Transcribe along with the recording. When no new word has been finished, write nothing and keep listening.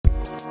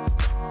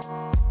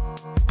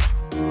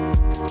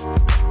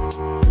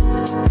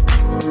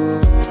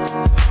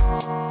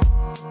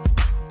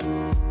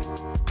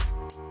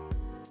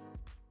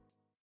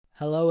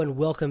Hello and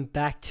welcome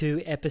back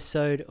to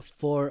episode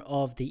 4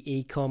 of the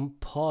Ecom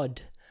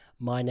Pod.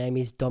 My name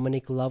is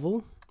Dominic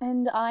Lovell.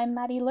 And I'm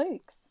Maddie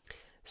Lukes.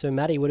 So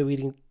Maddie, what are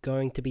we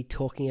going to be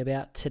talking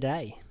about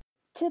today?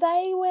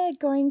 Today we're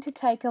going to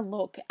take a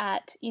look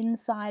at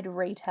Inside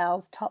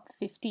Retail's top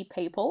 50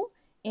 people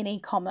in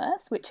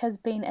e-commerce, which has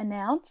been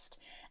announced,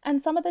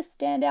 and some of the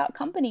standout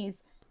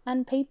companies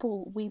and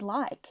people we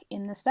like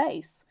in the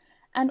space,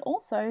 and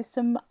also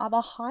some other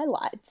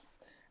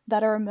highlights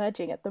that are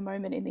emerging at the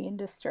moment in the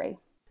industry.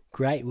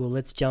 Great, well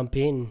let's jump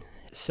in.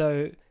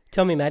 So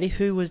tell me Maddie,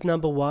 who was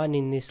number 1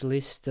 in this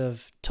list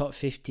of top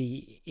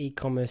 50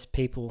 e-commerce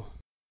people?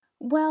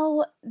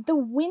 Well, the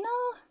winner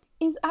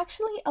is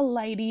actually a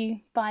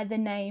lady by the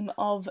name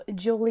of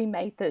Julie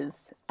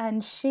Mathers,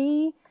 and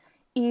she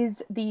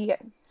is the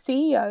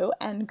CEO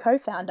and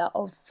co-founder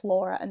of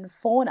Flora and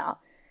Fauna.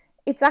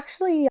 It's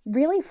actually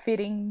really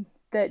fitting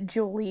that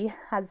Julie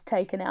has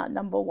taken out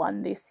number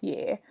 1 this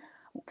year.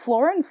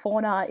 Flora and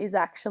Fauna is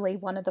actually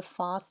one of the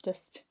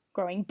fastest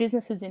growing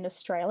businesses in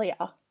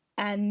Australia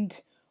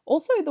and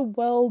also the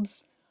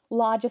world's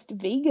largest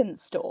vegan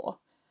store.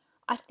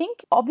 I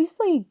think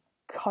obviously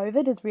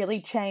COVID has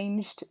really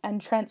changed and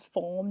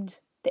transformed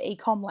the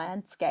e-com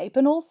landscape,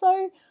 and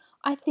also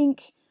I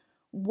think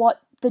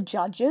what the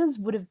judges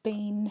would have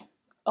been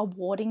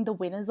awarding the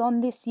winners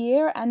on this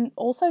year, and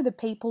also the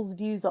people's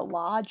views at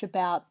large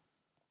about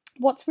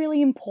what's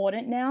really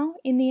important now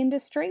in the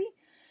industry.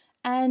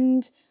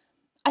 And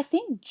I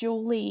think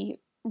Julie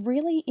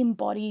really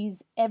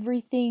embodies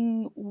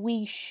everything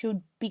we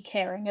should be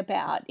caring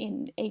about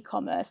in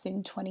e-commerce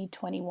in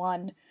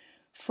 2021,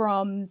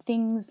 from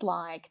things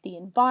like the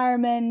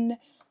environment,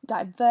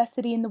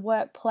 diversity in the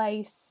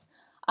workplace,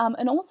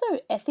 and also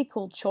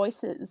ethical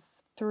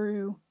choices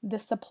through the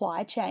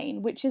supply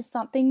chain, which is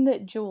something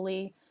that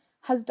Julie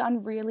has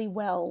done really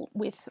well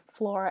with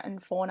Flora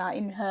and Fauna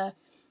in her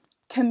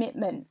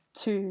commitment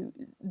to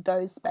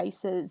those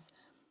spaces.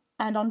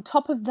 And on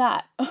top of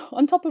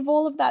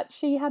all of that,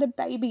 she had a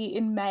baby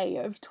in May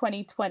of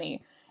 2020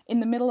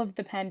 in the middle of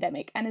the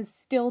pandemic and is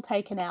still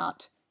taken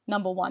out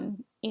number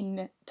 1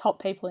 in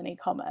top people in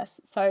e-commerce.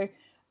 So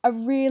a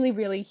really,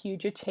 really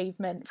huge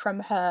achievement from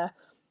her.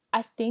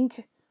 I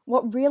think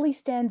what really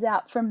stands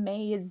out from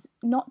me is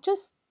not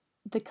just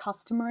the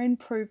customer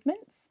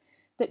improvements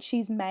that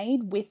she's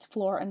made with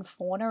Flora and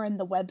Fauna and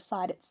the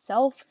website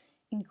itself,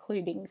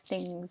 including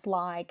things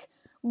like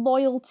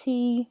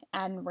loyalty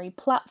and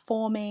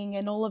replatforming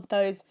and all of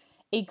those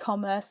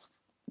e-commerce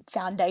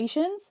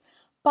foundations,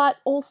 but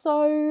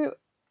also,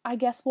 I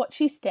guess, what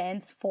she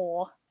stands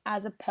for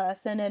as a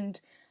person and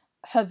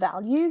her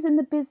values in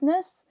the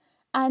business,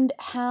 and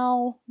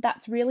how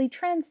that's really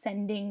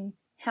transcending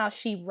how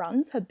she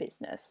runs her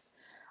business.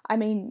 I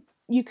mean,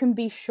 you can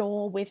be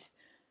sure with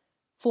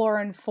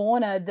Flora and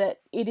Fauna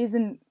that it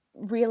isn't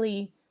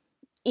really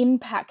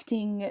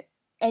impacting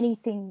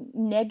anything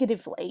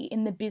negatively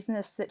in the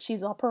business that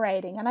she's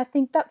operating. And I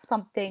think that's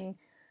something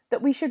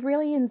that we should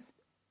really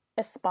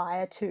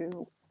aspire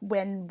to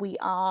when we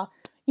are,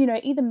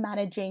 either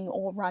managing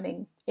or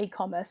running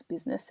e-commerce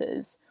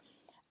businesses.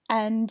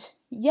 And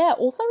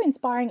also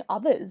inspiring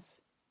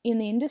others in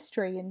the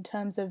industry in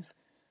terms of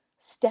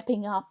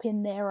stepping up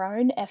in their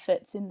own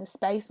efforts in the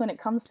space when it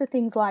comes to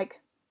things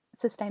like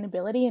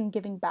sustainability and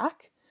giving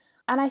back.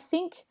 And I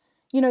think,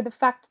 the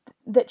fact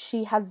that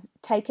she has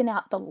taken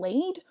out the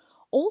lead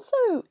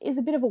also is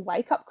a bit of a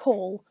wake-up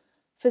call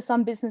for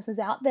some businesses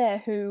out there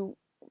who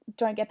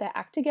don't get their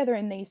act together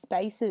in these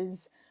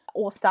spaces,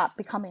 or start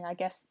becoming, I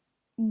guess,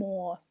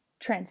 more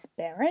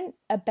transparent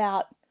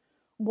about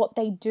what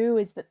they do,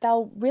 is that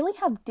they'll really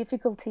have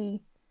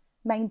difficulty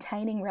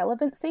maintaining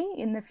relevancy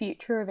in the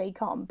future of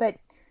e-com. But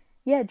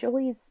yeah,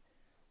 Julie's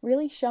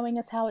really showing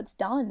us how it's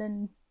done,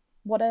 and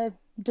what a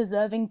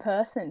deserving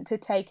person to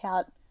take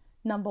out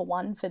number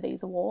 1 for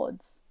these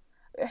awards.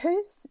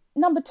 Who's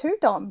number 2,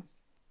 Dom?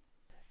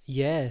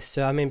 Yeah,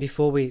 so I mean,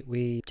 before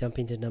we jump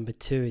into number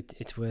 2,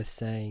 it's worth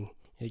saying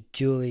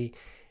Julie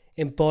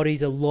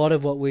embodies a lot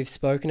of what we've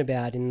spoken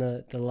about in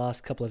the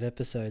last couple of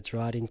episodes,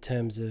 right? In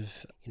terms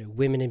of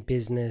women in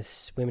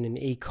business, women in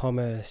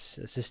e-commerce,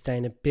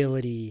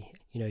 sustainability,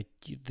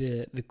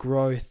 the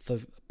growth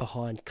of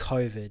behind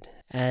COVID,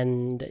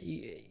 and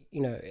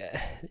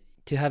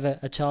to have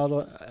a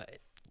child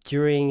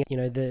during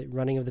the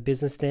running of the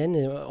business. Then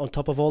on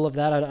top of all of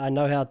that, I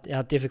know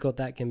how difficult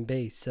that can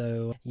be.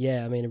 So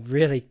yeah, I mean, a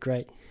really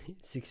great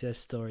success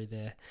story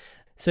there.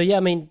 So yeah, I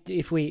mean,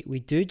 if we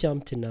do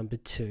jump to number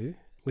 2,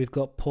 we've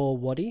got Paul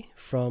Waddy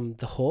from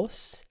The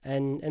Horse,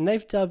 and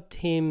they've dubbed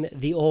him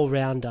the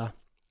all-rounder.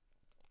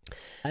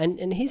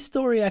 And his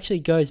story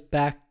actually goes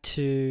back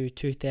to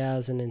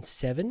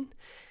 2007,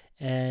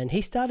 and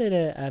he started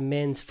a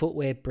men's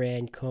footwear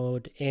brand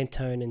called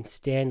Antone and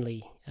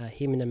Stanley.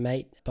 Him and a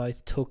mate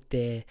both took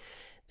their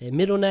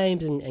middle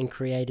names and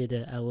created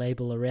a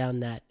label around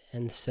that.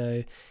 And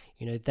so,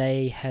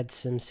 they had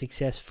some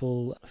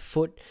successful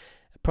footwear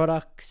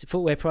products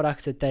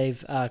that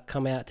they've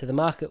come out to the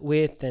market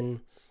with, and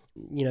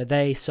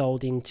They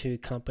sold into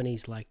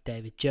companies like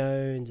David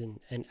Jones and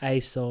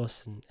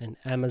ASOS and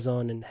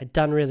Amazon, and had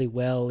done really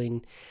well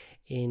in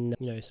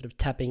sort of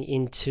tapping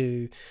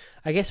into,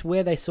 I guess,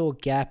 where they saw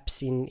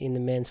gaps in the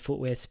men's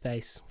footwear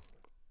space.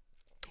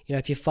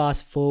 If you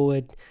fast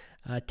forward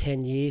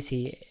 10 years,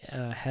 he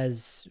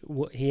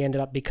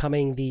ended up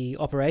becoming the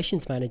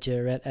operations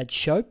manager at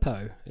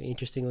Showpo,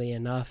 interestingly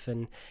enough,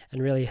 and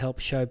really helped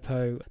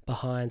Showpo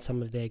behind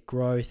some of their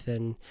growth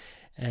and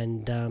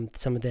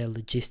some of their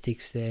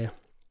logistics there.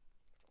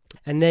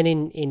 And then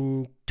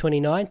in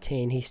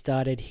 2019, he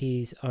started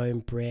his own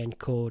brand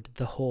called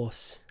The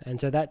Horse. And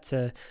so that's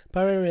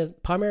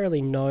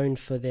primarily known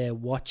for their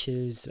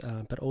watches,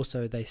 but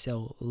also they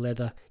sell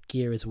leather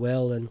gear as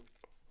well. And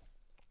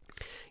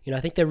I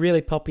think they're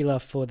really popular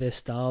for their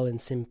style and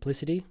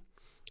simplicity.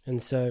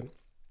 And so,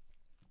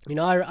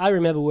 I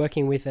remember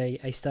working with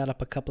a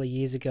startup a couple of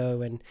years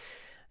ago, and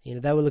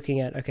they were looking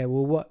at, okay,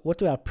 well, what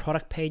do our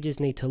product pages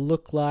need to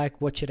look like?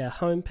 What should our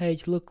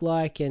homepage look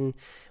like? And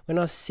when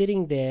I was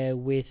sitting there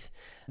with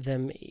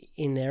them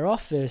in their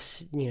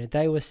office,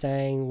 they were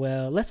saying,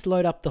 well, let's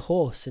load up The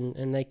Horse.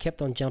 And they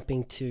kept on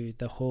jumping to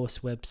The Horse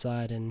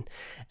website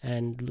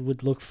and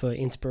would look for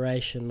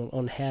inspiration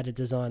on how to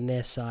design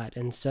their site.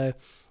 And so,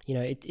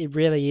 it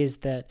really is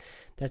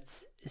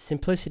that's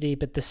simplicity,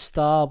 but the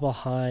style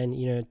behind,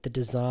 the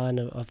design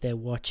of their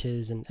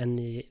watches and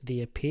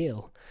the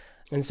appeal.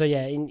 And so,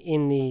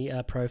 in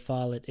the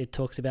profile, it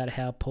talks about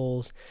how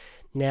Paul's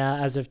now,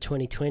 as of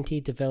 2020,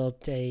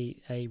 developed a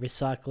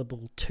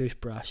recyclable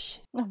toothbrush.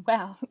 Oh,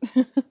 wow.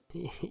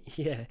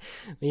 Yeah.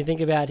 When you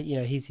think about it,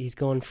 he's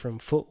gone from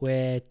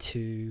footwear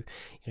to,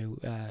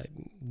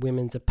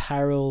 women's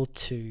apparel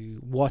to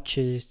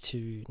watches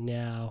to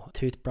now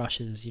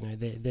toothbrushes.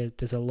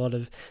 There's a lot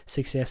of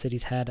success that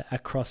he's had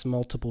across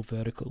multiple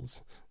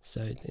verticals.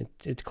 So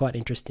it's quite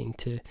interesting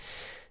to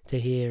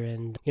hear.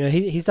 And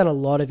he's done a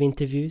lot of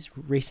interviews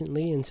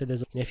recently, and so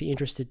there's, if you're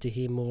interested to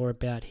hear more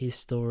about his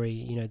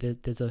story,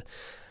 there's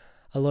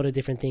a lot of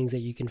different things that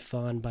you can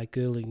find by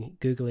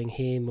googling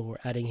him or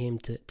adding him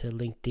to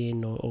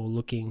LinkedIn or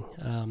looking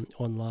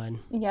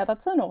online. Yeah,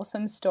 that's an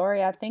awesome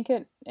story. I think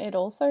it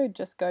also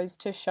just goes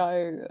to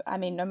show,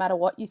 no matter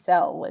what you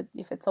sell,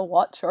 if it's a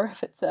watch or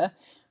if it's a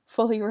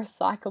fully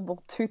recyclable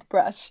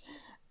toothbrush,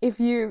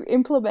 if you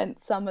implement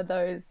some of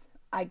those,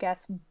 I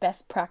guess,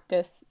 best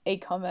practice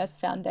e-commerce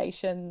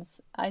foundations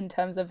in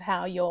terms of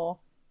how you're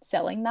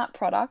selling that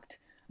product,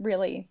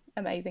 really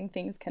amazing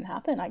things can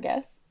happen, I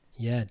guess.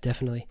 Yeah,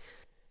 definitely.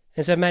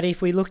 And so, Maddie,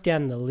 if we look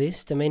down the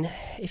list,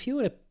 if you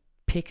were to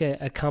pick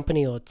a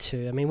company or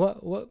two,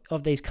 what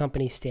of these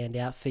companies stand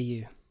out for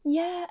you?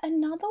 Yeah,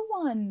 another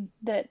one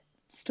that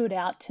stood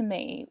out to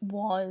me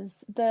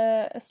was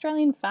the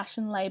Australian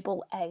fashion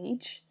label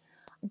Age.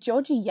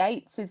 Georgie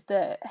Yates is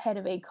the head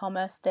of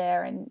e-commerce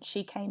there, and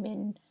she came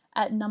in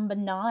at number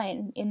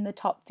 9 in the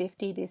top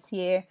 50 this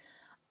year.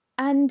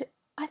 And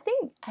I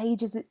think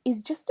Age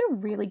is just a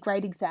really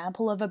great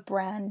example of a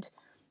brand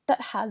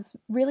that has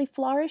really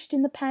flourished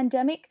in the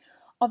pandemic.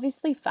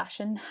 Obviously,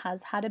 fashion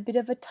has had a bit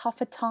of a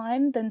tougher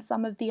time than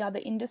some of the other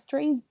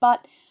industries,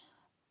 but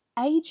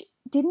Age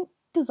didn't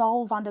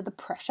dissolve under the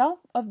pressure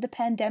of the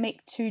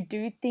pandemic to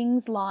do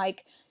things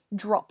like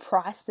drop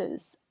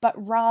prices, but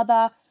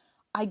rather,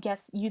 I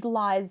guess,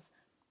 utilize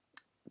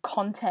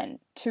content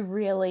to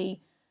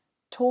really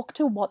talk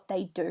to what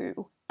they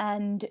do.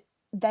 And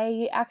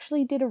they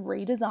actually did a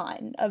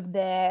redesign of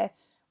their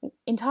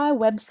entire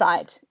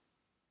website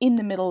in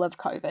the middle of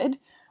COVID,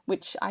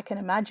 which I can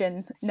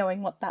imagine,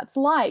 knowing what that's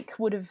like,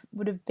 would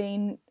have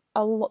been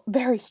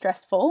very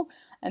stressful,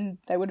 and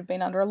they would have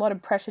been under a lot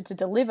of pressure to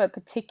deliver,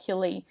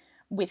 particularly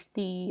with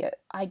the,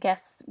 I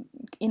guess,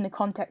 in the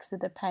context of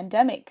the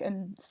pandemic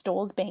and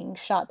stores being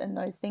shut and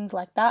those things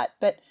like that.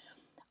 But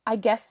I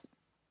guess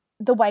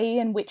the way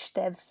in which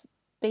they've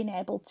been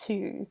able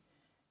to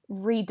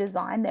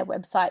redesign their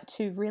website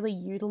to really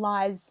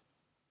utilize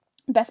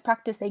best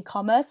practice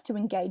e-commerce to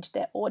engage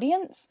their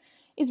audience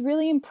is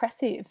really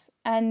impressive.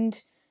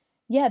 And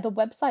yeah, the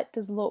website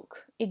does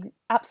look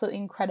absolutely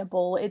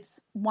incredible.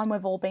 It's one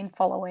we've all been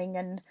following,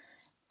 and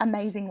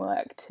amazing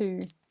work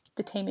to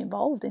the team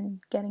involved in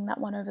getting that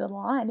one over the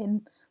line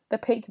in the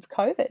peak of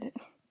COVID.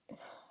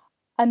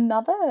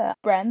 Another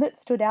brand that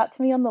stood out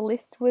to me on the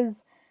list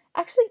was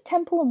actually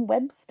Temple &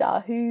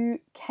 Webster, who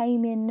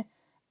came in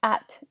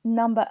at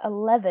number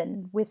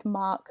 11 with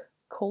Mark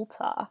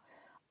Coulter.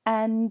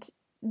 And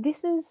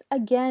this is,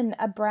 again,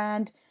 a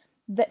brand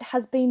that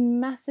has been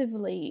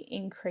massively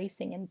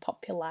increasing in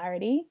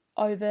popularity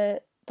over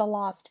the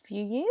last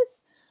few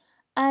years.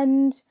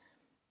 And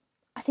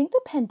I think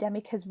the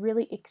pandemic has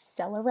really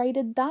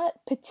accelerated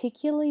that,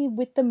 particularly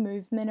with the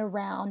movement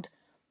around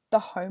the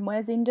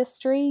homewares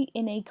industry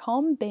in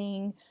e-com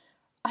being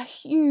a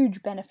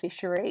huge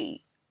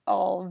beneficiary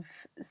of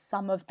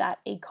some of that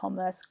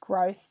e-commerce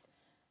growth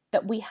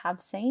that we have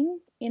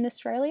seen in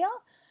Australia.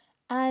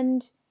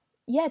 And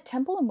yeah,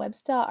 Temple &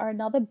 Webster are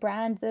another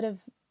brand that have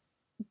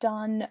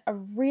done a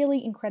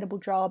really incredible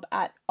job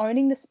at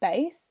owning the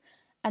space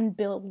and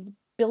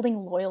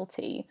building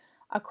loyalty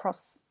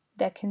across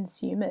their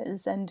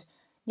consumers. And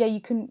yeah,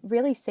 you can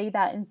really see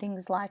that in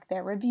things like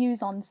their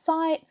reviews on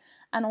site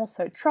and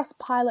also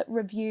Trustpilot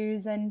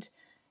reviews. And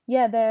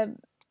yeah, they're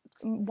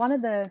one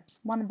of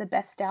the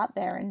best out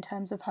there in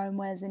terms of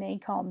homewares and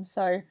ecom.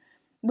 So it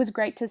was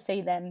great to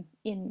see them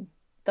in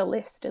the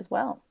list as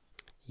well.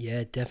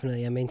 Yeah,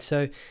 definitely. I mean,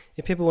 so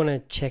if people want to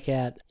check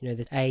out,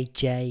 the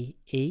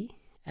AJE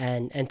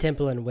and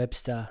Temple and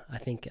Webster, I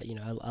think,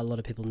 a lot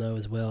of people know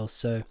as well.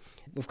 So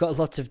we've got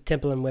lots of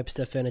Temple and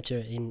Webster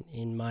furniture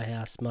in my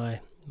house. My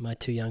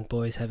two young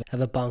boys have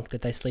a bunk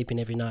that they sleep in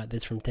every night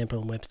that's from Temple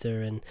and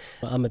Webster, and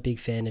I'm a big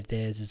fan of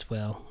theirs as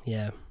well.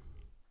 Yeah.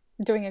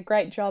 Doing a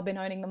great job in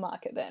owning the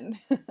market then.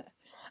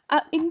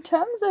 In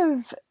terms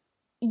of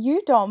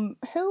you, Dom,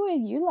 who are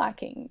you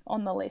liking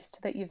on the list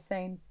that you've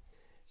seen?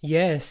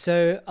 Yeah,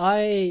 so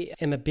I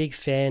am a big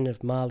fan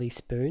of Marley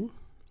Spoon.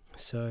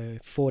 So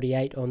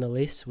 48 on the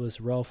list was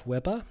Rolf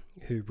Weber,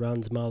 who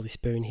runs Marley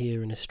Spoon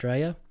here in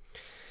Australia.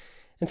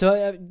 And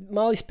so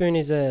Marley Spoon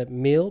is a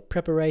meal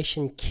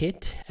preparation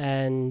kit,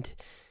 and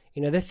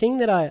the thing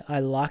that I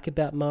like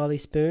about Marley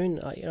Spoon,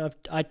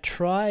 I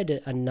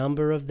tried a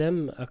number of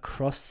them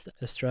across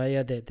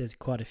Australia. There's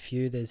quite a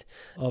few. There's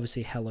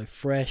obviously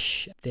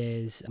HelloFresh,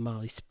 there's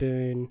Marley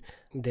Spoon,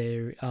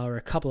 there are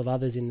a couple of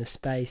others in the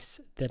space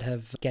that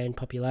have gained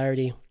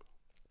popularity.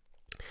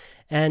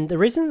 And the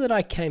reason that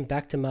I came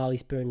back to Marley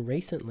Spoon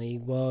recently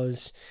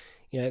was,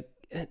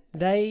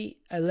 they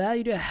allow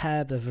you to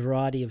have a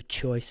variety of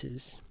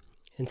choices.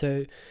 And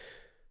so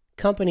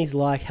companies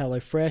like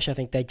HelloFresh, I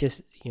think they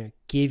just,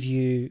 give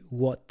you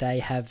what they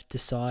have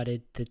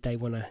decided that they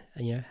want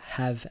to,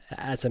 have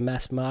as a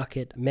mass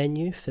market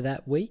menu for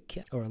that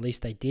week, or at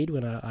least they did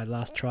when I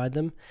last tried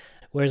them.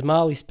 Whereas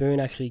Marley Spoon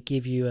actually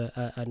give you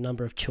a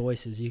number of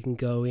choices. You can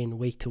go in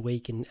week to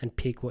week and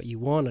pick what you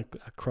want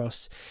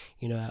across,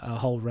 a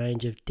whole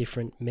range of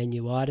different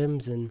menu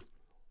items. And,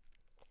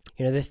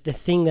 the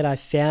thing that I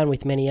found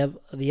with many of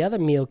the other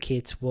meal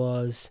kits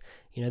was,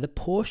 the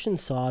portion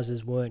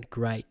sizes weren't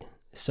great.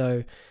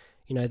 So,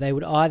 they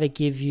would either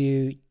give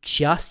you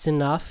just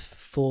enough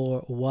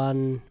for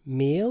one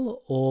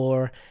meal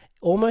or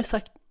almost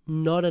like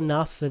not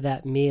enough for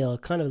that meal.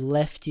 It kind of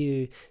left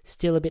you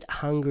still a bit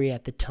hungry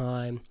at the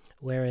time.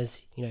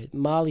 Whereas,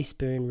 Marley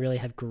Spoon really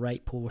have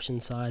great portion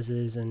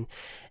sizes and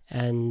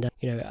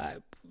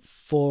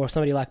for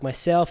somebody like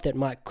myself that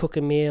might cook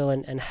a meal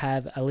and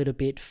have a little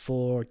bit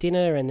for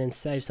dinner and then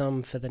save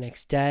some for the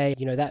next day,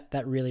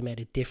 that really made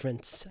a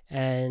difference.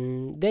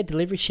 And their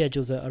delivery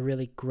schedules are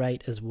really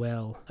great as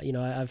well.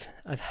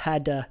 I've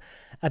had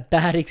a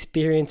bad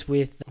experience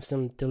with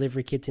some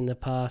delivery kits in the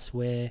past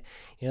where,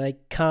 they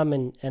come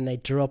and they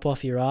drop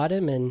off your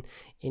item, and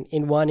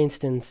in one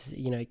instance,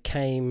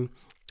 came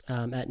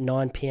at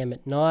 9 p.m.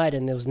 at night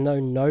and there was no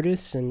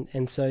notice,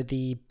 and so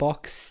the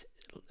box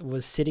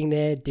was sitting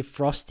there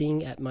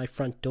defrosting at my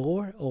front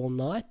door all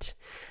night,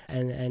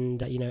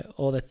 and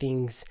all the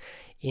things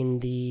in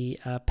the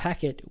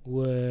packet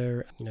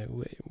were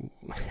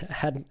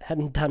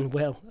hadn't done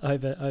well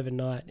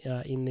overnight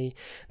in the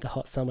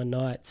hot summer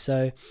night.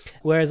 So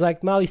whereas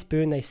like Marley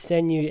Spoon, they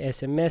send you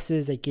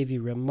SMSs, they give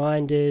you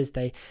reminders,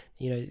 they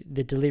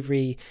the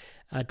delivery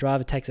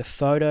driver takes a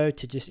photo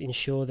to just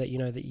ensure that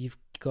that you've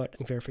got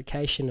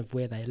verification of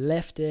where they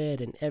left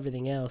it and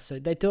everything else. So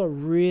they do a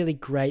really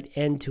great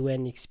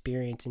end-to-end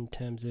experience in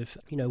terms of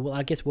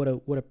I guess what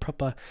a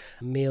proper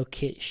meal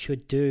kit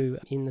should do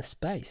in the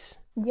space.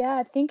 Yeah,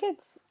 I think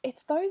it's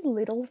those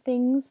little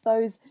things,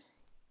 those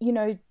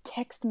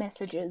text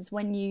messages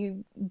when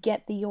you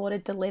get the order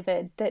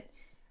delivered that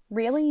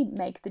really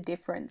make the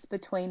difference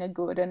between a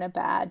good and a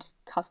bad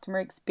customer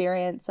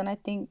experience. And I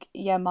think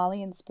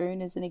Marley and Spoon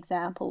is an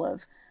example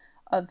of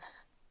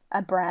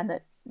a brand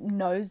that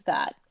knows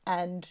that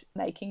and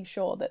making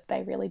sure that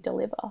they really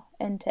deliver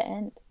end to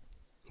end.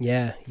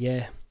 Yeah.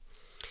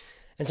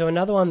 And so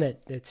another one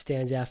that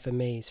stands out for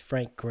me is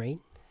Frank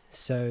Green.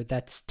 So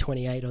that's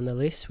 28 on the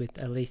list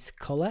with Elise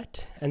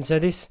Collat. And so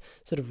this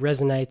sort of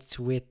resonates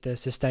with the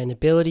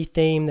sustainability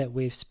theme that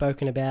we've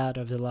spoken about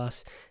over the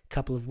last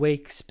couple of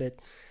weeks, but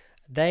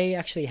they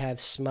actually have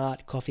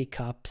smart coffee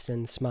cups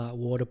and smart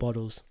water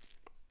bottles.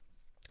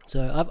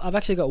 So I've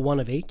actually got one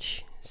of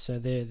each. So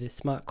the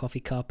smart coffee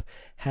cup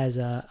has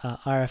a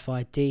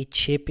RFID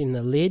chip in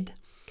the lid,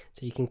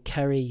 so you can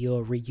carry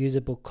your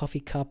reusable coffee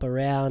cup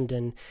around,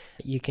 and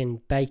you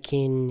can bake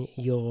in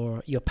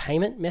your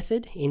payment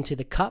method into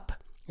the cup.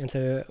 And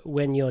so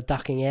when you're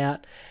ducking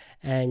out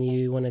and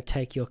you want to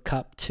take your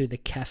cup to the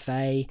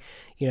cafe,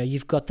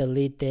 you've got the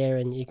lid there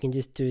and you can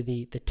just do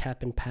the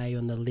tap and pay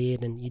on the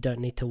lid, and you don't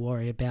need to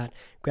worry about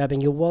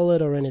grabbing your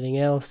wallet or anything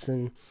else.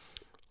 And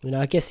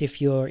I guess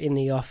if you're in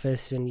the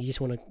office and you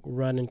just want to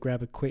run and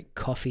grab a quick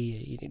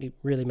coffee, it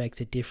really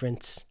makes a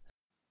difference.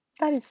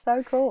 That is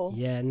so cool.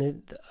 Yeah,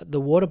 and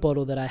the water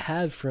bottle that I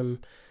have from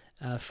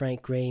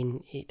Frank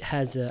Green, it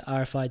has a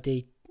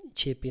RFID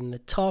chip in the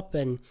top,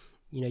 and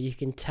you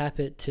can tap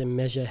it to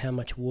measure how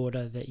much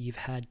water that you've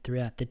had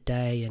throughout the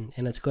day,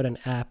 and it's got an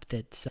app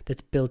that's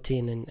built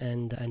in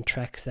and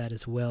tracks that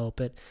as well.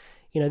 But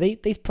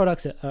these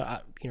products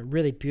are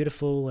really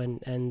beautiful,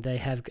 and they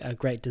have a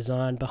great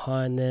design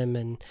behind them,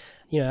 and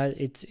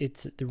it's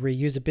the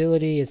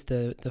reusability, it's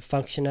the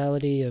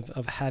functionality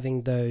of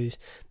having those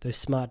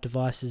smart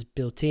devices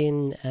built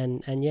in,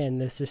 and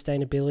the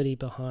sustainability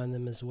behind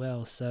them as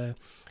well. So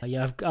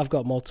I've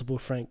got multiple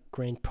Frank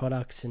Green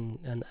products,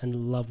 and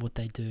love what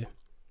they do.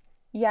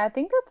 Yeah, I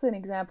think that's an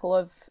example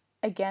of,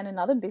 again,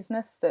 another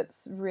business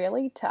that's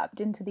really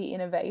tapped into the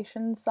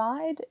innovation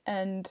side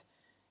and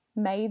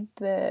made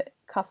the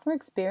customer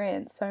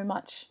experience so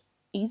much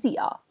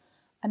easier.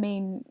 I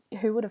mean,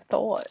 who would have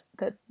thought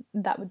that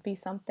that would be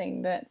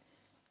something that,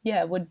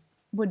 yeah,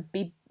 would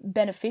be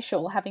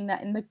beneficial, having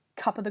that in the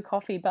cup of the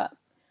coffee, but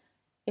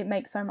it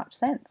makes so much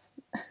sense.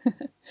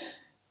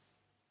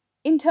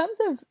 In terms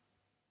of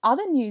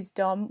other news,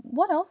 Dom,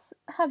 what else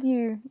have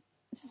you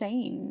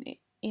seen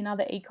in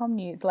other ecom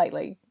news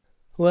lately?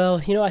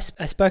 Well, I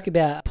spoke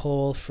about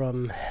Paul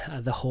from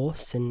The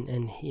Horse,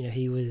 and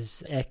he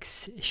was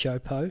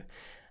ex-Showpo.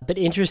 But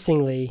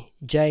interestingly,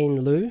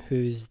 Jane Lu,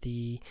 who's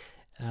the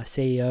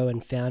CEO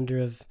and founder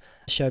of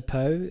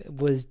Showpo,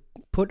 was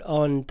put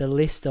on the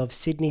list of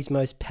Sydney's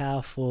most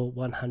powerful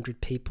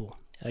 100 people,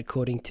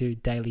 according to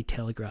Daily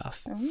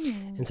Telegraph.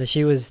 And so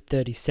she was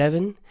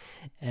 37,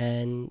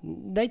 and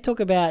they talk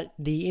about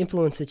the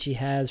influence that she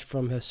has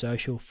from her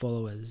social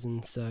followers.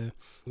 And so,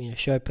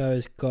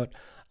 Showpo's got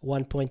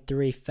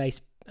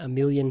 1.3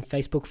 million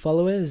Facebook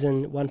followers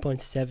and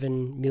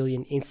 1.7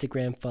 million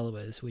Instagram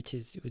followers, which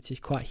is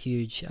quite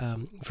huge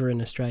for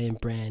an Australian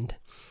brand.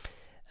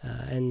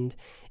 And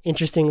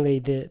interestingly,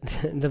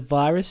 the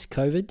virus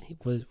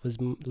COVID was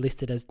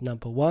listed as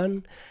number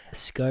 1,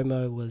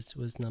 ScoMo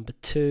was number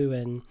 2,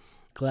 and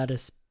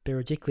Gladys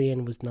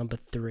Berejiklian was number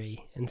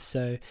 3. And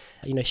so,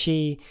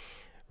 she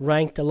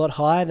ranked a lot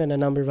higher than a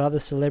number of other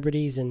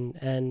celebrities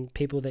and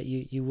people that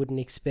you wouldn't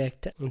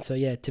expect. And so,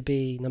 to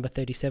be number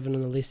 37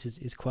 on the list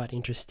is quite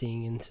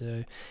interesting. And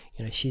so,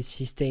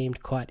 she's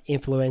deemed quite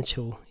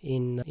influential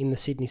in the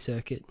Sydney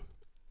circuit.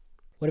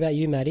 What about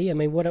you, Maddie? I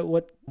mean, what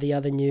are the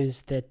other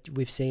news that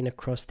we've seen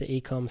across the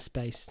e-com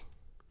space?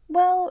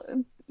 Well,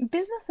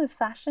 Business of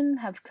Fashion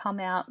have come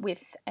out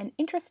with an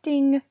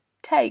interesting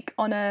take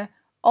on a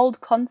old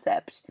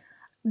concept,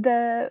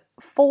 the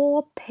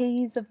 4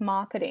 Ps of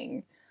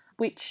marketing,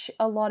 which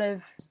a lot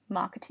of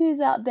marketeers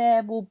out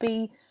there will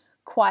be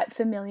quite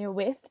familiar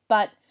with.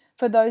 But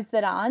for those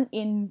that aren't,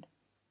 in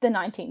the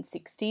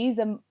 1960s,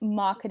 a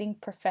marketing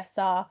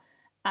professor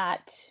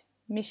at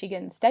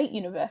Michigan State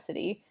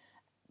University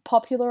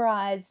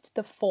popularized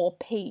the 4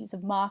 Ps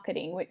of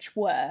marketing, which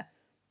were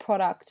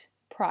product,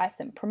 price,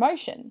 and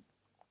promotion.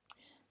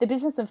 The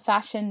Business of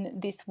Fashion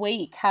this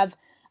week have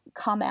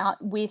come out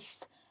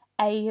with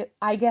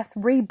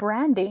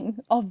rebranding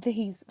of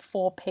these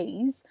 4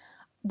 Ps,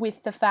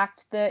 with the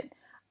fact that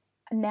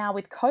now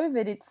with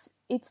COVID,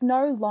 it's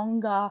no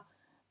longer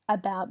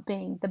about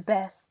being the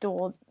best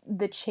or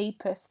the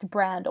cheapest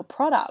brand or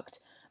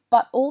product,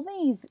 but all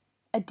these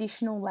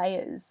additional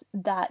layers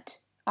that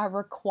are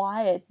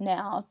required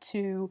now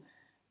to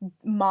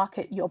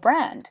market your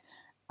brand.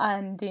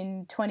 And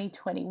in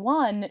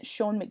 2021,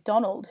 Sean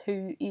McDonald,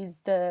 who is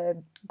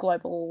the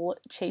global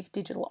chief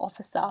digital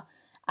officer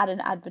at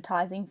an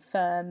advertising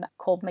firm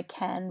called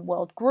McCann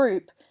World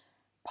Group,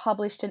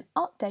 published an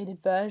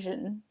updated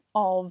version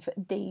of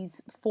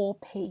these 4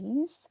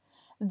 Ps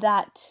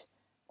that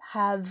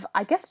have,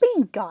 I guess,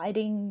 been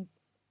guiding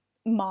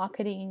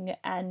marketing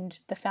and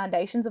the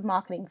foundations of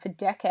marketing for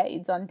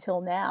decades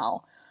until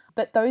now.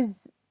 But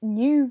those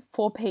new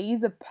 4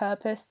 Ps are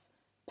purpose,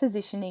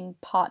 positioning,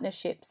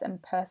 partnerships,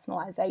 and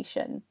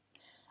personalization.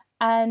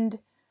 And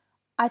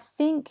I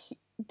think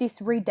this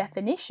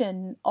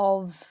redefinition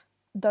of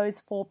those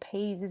 4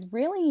 Ps is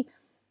really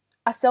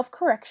a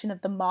self-correction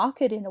of the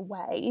market in a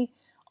way,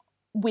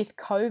 with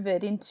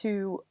COVID,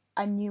 into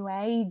a new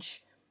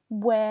age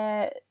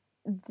where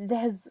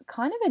there's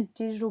kind of a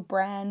digital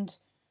brand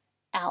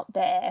out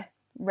there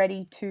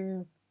ready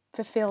to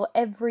fulfill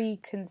every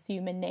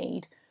consumer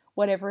need,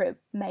 whatever it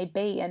may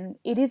be. And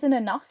it isn't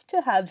enough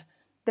to have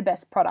the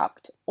best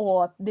product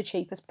or the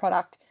cheapest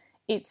product.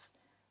 It's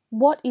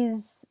what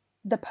is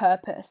the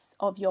purpose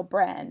of your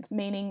brand,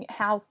 meaning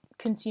how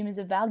consumers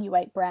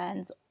evaluate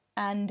brands,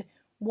 and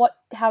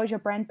how is your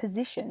brand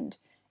positioned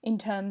in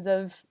terms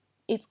of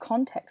its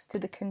context to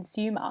the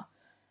consumer.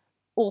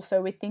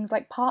 Also with things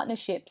like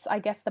partnerships, I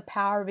guess the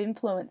power of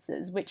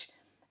influencers, which,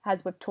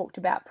 as we've talked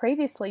about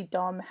previously,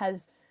 Dom,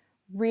 has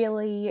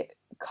really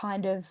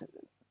kind of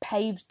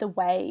paved the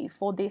way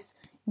for this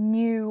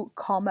new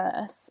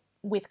commerce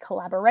with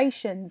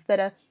collaborations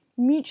that are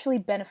mutually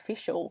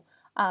beneficial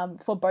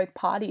for both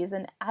parties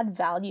and add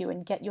value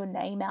and get your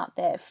name out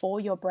there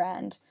for your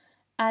brand.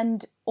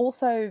 And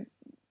also,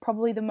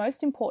 probably the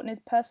most important is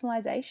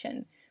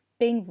personalization,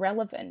 being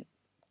relevant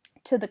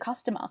to the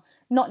customer,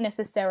 not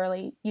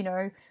necessarily,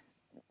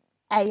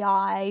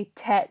 AI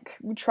tech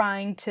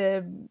trying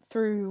to,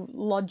 through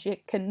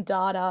logic and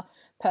data,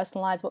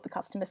 personalize what the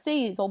customer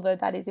sees, although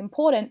that is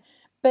important,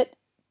 but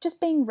just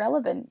being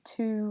relevant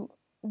to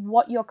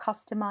what your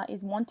customer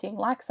is wanting.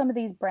 Like some of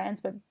these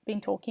brands we've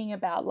been talking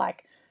about,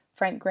 like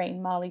Frank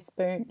Green, Marley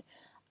Spoon,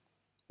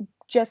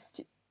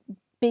 just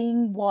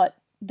being what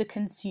the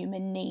consumer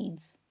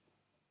needs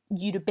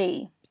you to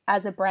be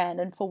as a brand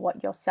and for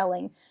what you're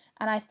selling.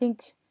 And I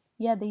think,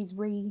 yeah, these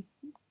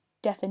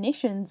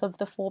redefinitions of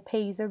the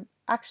 4Ps are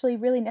actually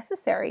really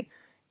necessary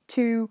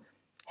to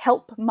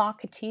help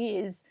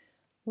marketeers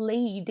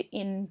lead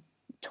in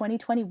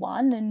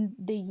 2021 and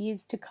the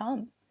years to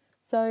come.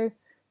 So,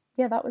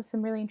 yeah, that was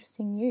some really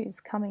interesting news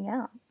coming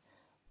out.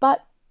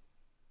 But,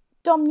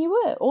 Dom, you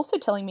were also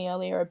telling me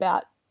earlier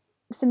about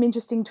some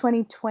interesting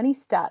 2020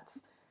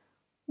 stats.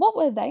 What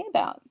were they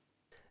about?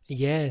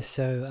 Yeah,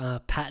 so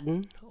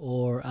Pattern,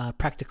 or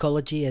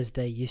Practicology as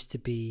they used to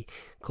be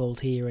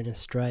called here in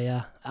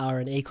Australia, are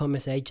an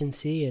e-commerce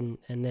agency, and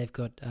they've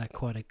got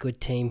quite a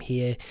good team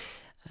here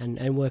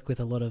and work with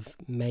a lot of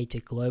major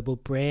global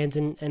brands.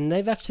 And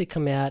they've actually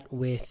come out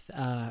with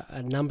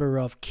a number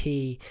of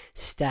key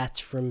stats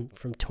from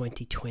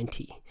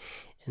 2020.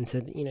 And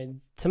so,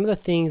 some of the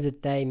things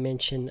that they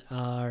mention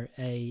are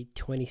a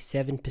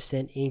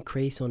 27%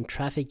 increase on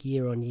traffic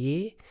year on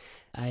year,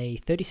 a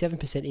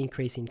 37%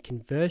 increase in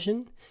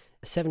conversion,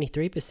 a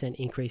 73%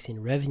 increase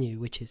in revenue,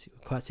 which is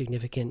quite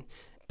significant,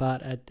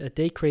 but a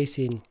decrease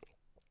in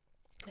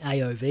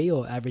AOV,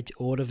 or average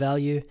order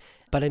value,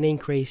 but an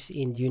increase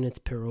in units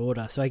per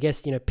order. So I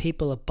guess,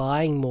 people are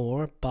buying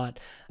more, but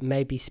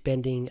maybe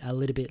spending a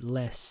little bit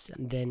less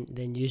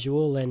than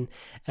usual. And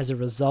as a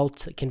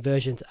result,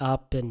 conversion's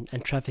up and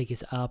traffic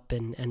is up,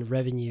 and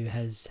revenue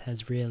has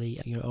really,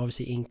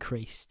 obviously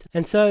increased.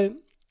 And so,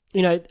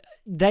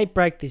 they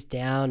break this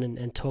down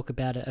and talk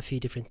about a few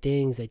different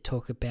things. They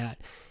talk about,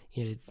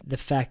 the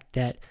fact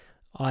that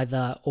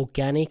either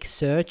organic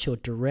search or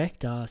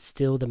direct are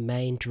still the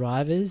main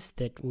drivers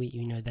that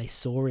they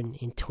saw in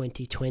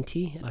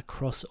 2020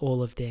 across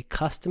all of their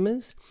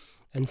customers.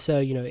 And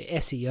so,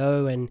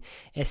 SEO and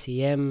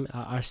SEM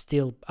are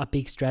still a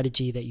big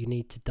strategy that you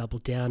need to double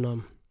down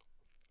on.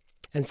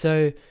 And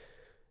so,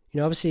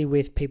 obviously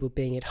with people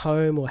being at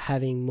home or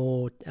having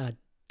more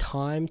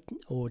time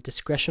or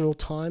discretional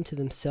time to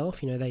themselves,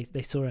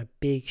 they saw a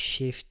big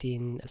shift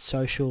in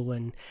social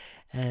and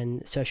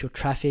social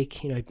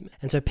traffic,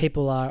 and so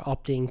people are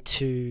opting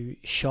to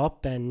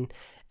shop and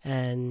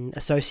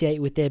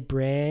associate with their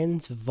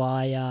brands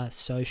via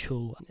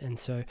social. And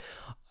so,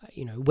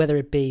 whether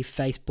it be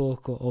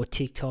Facebook or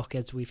TikTok,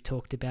 as we've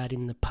talked about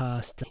in the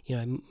past,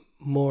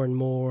 more and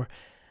more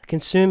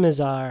consumers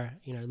are,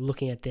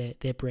 looking at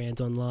their brands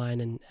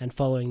online and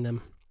following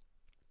them.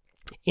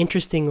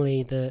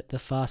 Interestingly, the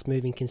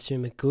fast-moving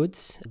consumer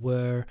goods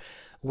were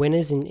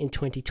winners in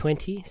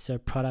 2020. So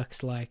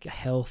products like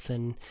health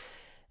and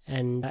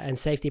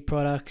safety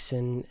products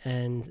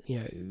and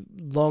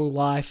long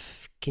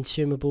life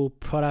consumable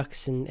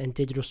products and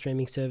digital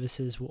streaming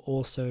services were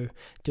also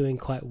doing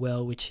quite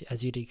well, which,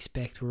 as you'd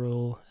expect, were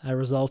all a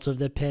result of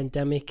the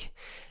pandemic.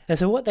 And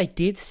so what they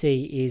did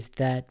see is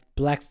that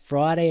Black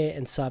Friday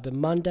and Cyber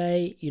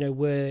Monday,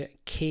 were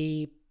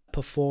key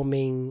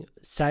performing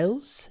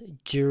sales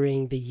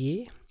during the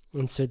year.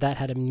 And so that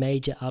had a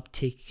major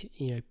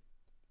uptick,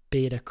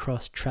 be it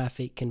across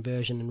traffic,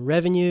 conversion and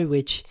revenue,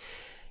 which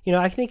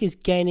I think is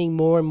gaining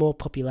more and more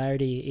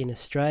popularity in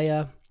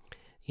Australia.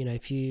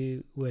 If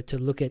you were to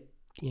look at,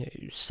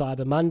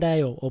 Cyber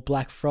Monday or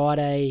Black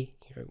Friday,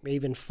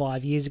 even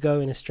 5 years ago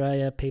in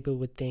Australia, people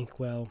would think,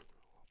 well,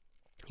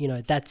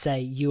 that's a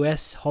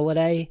US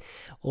holiday,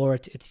 or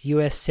it's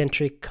US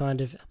centric kind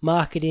of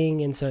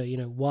marketing. And so,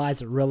 why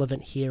is it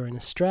relevant here in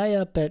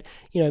Australia? But,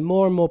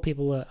 more and more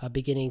people are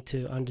beginning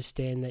to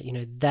understand that,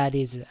 that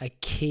is a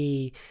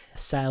key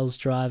sales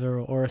driver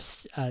or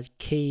a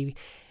key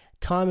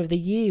time of the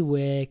year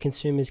where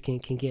consumers can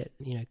get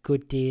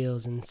good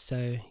deals. And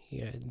so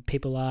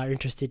people are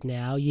interested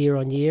now year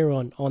on year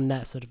on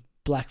that sort of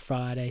Black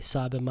Friday,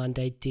 Cyber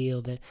Monday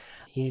deal that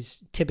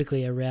is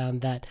typically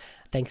around that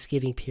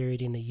Thanksgiving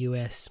period in the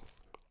US.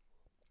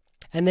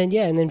 And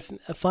then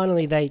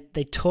finally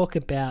they talk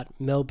about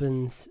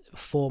Melbourne's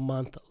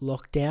 4-month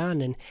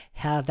lockdown and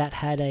how that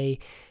had a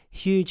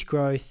huge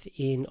growth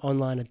in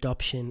online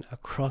adoption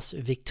across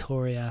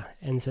Victoria.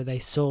 And so they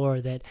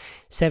saw that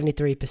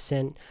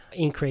 73%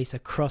 increase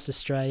across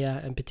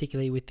Australia, and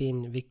particularly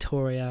within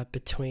Victoria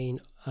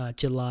between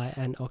July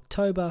and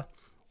October.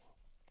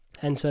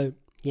 And so,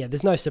 yeah,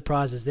 there's no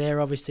surprises there.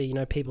 Obviously,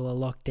 people are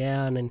locked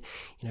down, and,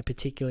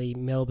 particularly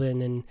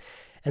Melbourne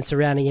and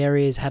surrounding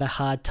areas had a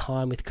hard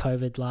time with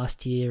COVID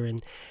last year.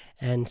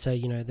 And so,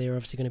 they're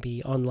obviously going to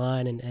be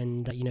online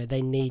and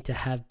they need to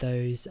have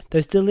those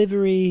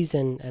deliveries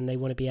and they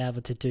want to be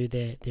able to do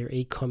their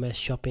e-commerce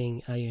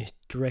shopping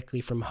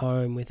directly from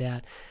home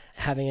without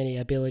having any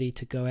ability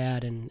to go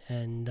out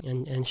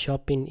and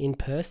shop in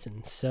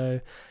person.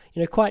 So,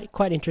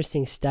 quite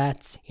interesting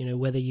stats,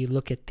 whether you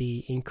look at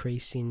the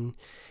increase in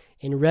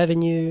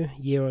revenue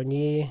year on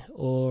year,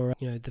 or,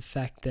 the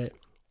fact that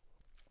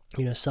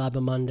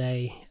Cyber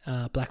Monday,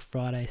 Black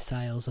Friday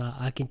sales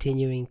are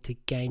continuing to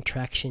gain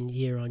traction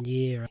year on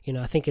year.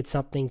 I think it's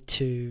something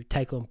to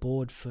take on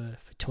board for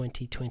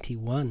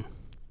 2021.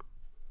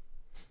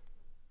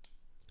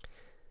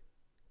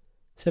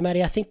 So,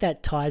 Maddie, I think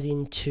that ties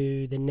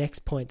into the next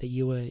point that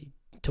you were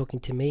talking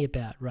to me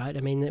about, right?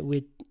 I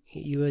mean,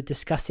 you were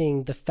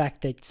discussing the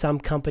fact that some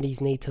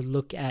companies need to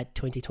look at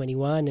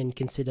 2021 and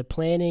consider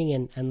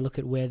planning and look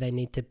at where they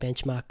need to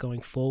benchmark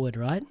going forward,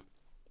 right?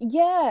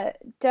 Yeah,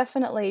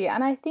 definitely.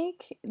 And I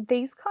think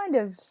these kind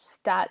of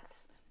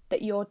stats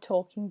that you're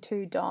talking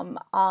to, Dom,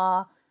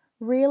 are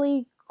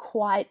really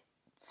quite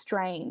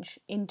strange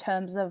in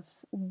terms of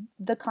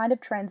the kind of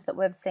trends that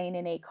we've seen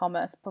in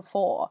e-commerce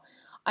before.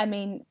 I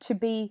mean, to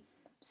be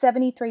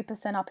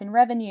 73% up in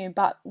revenue,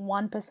 but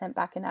 1%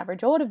 back in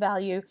average order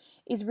value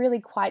is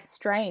really quite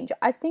strange.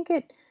 I think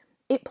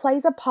it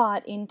plays a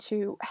part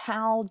into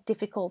how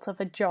difficult of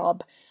a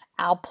job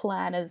our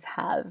planners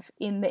have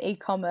in the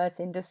e-commerce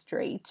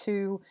industry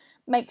to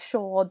make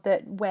sure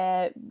that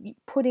we're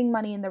putting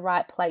money in the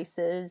right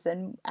places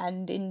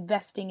and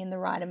investing in the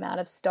right amount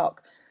of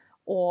stock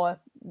or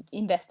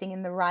investing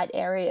in the right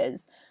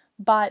areas.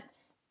 But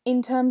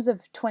in terms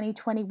of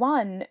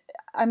 2021,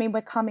 I mean,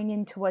 we're coming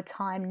into a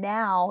time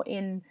now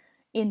in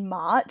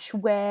March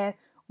where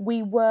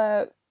we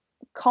were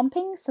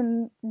comping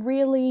some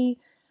really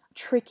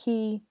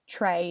tricky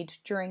trade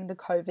during the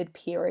COVID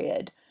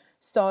period.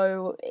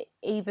 So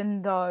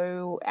even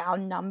though our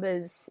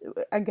numbers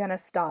are going to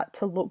start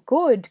to look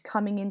good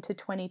coming into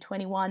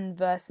 2021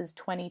 versus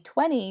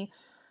 2020,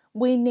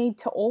 we need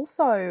to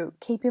also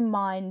keep in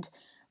mind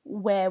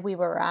where we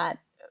were at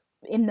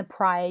in the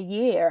prior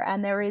year.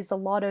 And there is a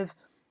lot of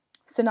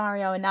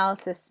scenario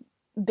analysis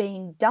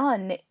being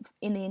done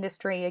in the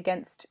industry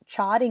against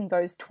charting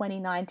those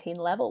 2019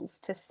 levels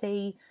to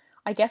see,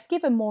 I guess,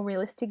 give a more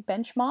realistic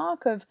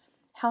benchmark of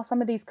how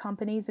some of these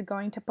companies are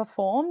going to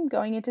perform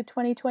going into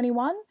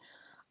 2021.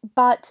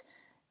 But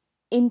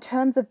in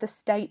terms of the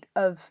state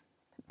of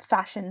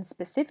fashion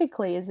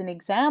specifically, as an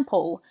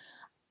example,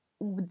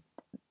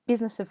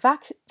 Business of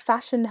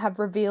Fashion have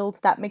revealed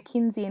that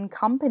McKinsey and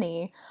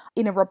Company,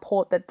 in a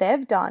report that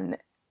they've done,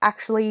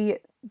 actually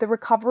the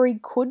recovery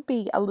could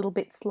be a little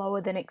bit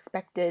slower than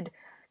expected,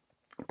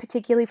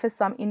 particularly for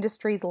some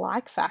industries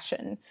like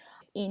fashion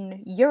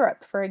in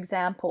Europe, for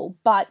example.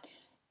 But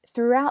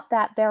throughout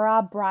that, there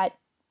are bright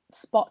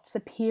spots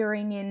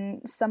appearing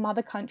in some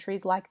other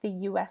countries like the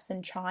US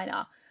and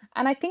China.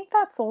 And I think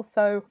that's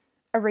also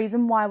a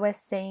reason why we're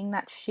seeing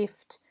that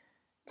shift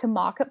to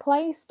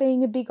marketplace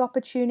being a big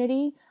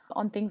opportunity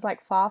on things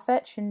like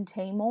Farfetch and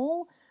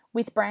Tmall,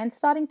 with brands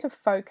starting to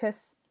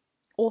focus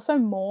also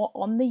more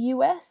on the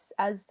US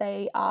as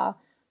the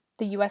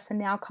US are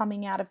now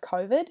coming out of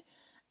COVID.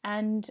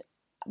 And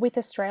with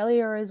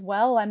Australia as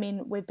well, I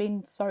mean, we've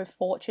been so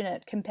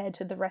fortunate compared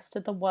to the rest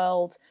of the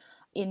world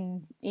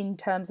in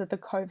terms of the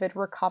COVID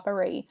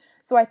recovery.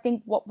 So I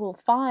think what we'll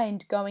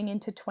find going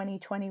into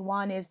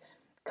 2021 is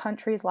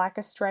countries like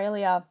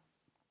Australia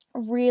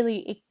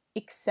really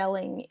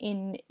excelling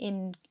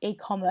in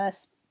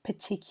e-commerce,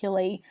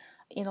 particularly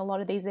in a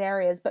lot of these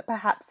areas, but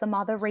perhaps some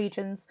other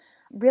regions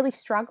really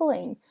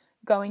struggling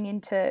going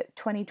into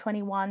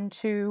 2021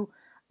 to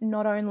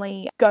not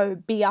only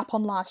be up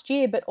on last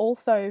year, but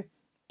also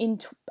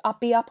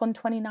be up on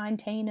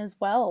 2019 as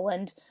well.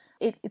 And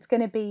it's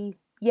going to be,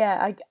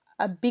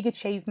 a big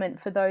achievement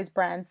for those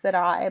brands that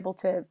are able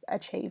to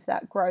achieve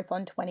that growth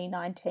on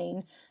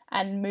 2019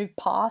 and move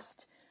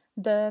past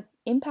the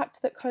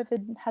impact that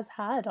COVID has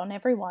had on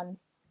everyone.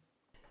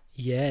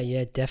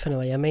 Yeah,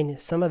 definitely. I mean,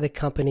 some of the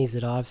companies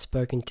that I've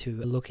spoken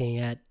to are looking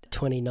at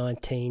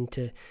 2019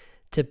 to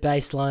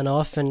baseline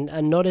off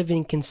and not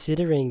even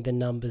considering the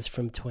numbers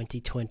from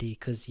 2020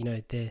 because,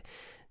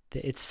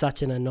 it's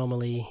such an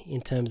anomaly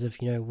in terms of,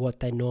 what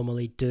they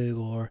normally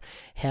do or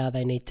how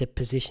they need to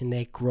position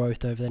their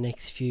growth over the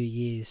next few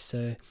years.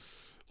 So,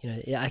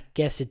 I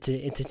guess it's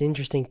an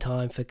interesting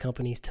time for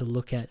companies to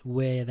look at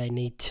where they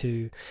need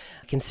to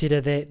consider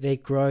their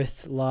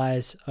growth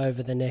lies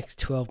over the next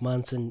 12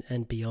 months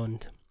and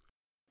beyond.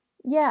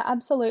 Yeah,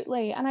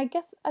 absolutely. And I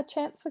guess a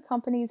chance for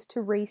companies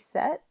to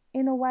reset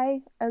in a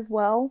way as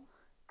well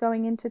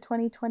going into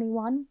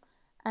 2021.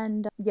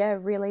 And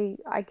really,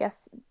 I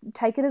guess,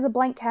 take it as a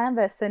blank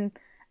canvas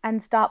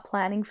and start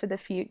planning for the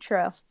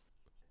future.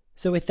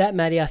 So with that,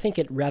 Maddie, I think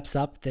it wraps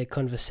up the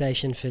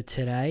conversation for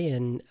today.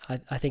 And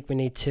I think we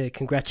need to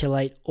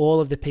congratulate all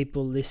of the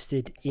people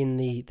listed in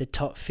the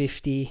top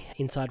 50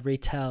 Inside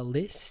Retail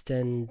list.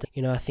 And,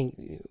 I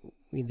think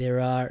there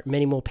are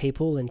many more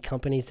people and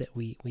companies that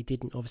we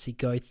didn't obviously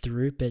go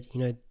through, but,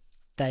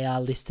 they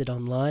are listed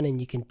online and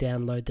you can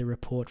download the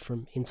report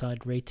from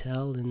Inside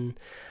Retail. And,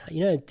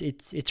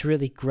 it's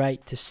really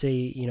great to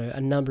see, a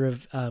number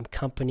of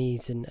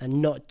companies and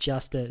not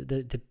just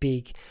the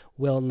big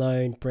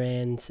well-known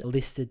brands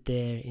listed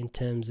there in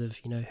terms of,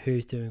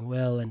 who's doing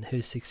well and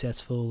who's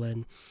successful.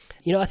 And,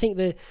 I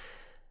think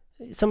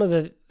some of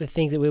the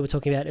things that we were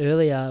talking about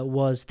earlier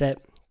was that,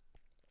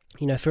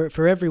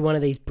 for every one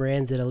of these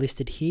brands that are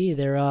listed here,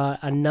 there are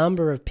a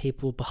number of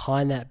people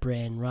behind that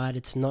brand, right?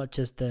 It's not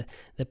just the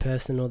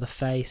person or the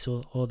face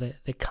or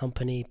the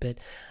company, but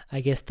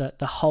I guess the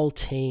whole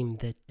team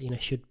that,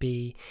 should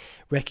be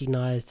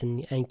recognized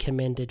and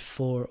commended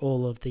for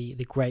all of the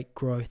great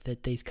growth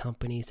that these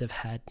companies have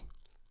had.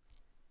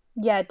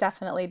 Yeah,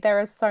 definitely. There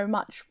is so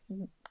much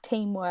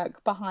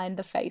teamwork behind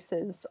the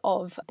faces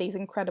of these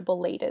incredible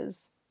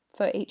leaders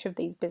for each of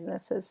these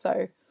businesses.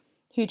 So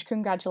huge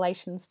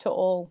congratulations to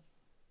all.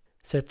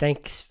 So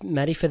thanks,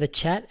 Maddie, for the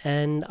chat,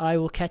 and I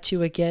will catch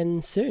you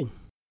again soon.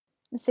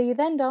 See you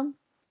then, Dom.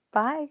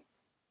 Bye.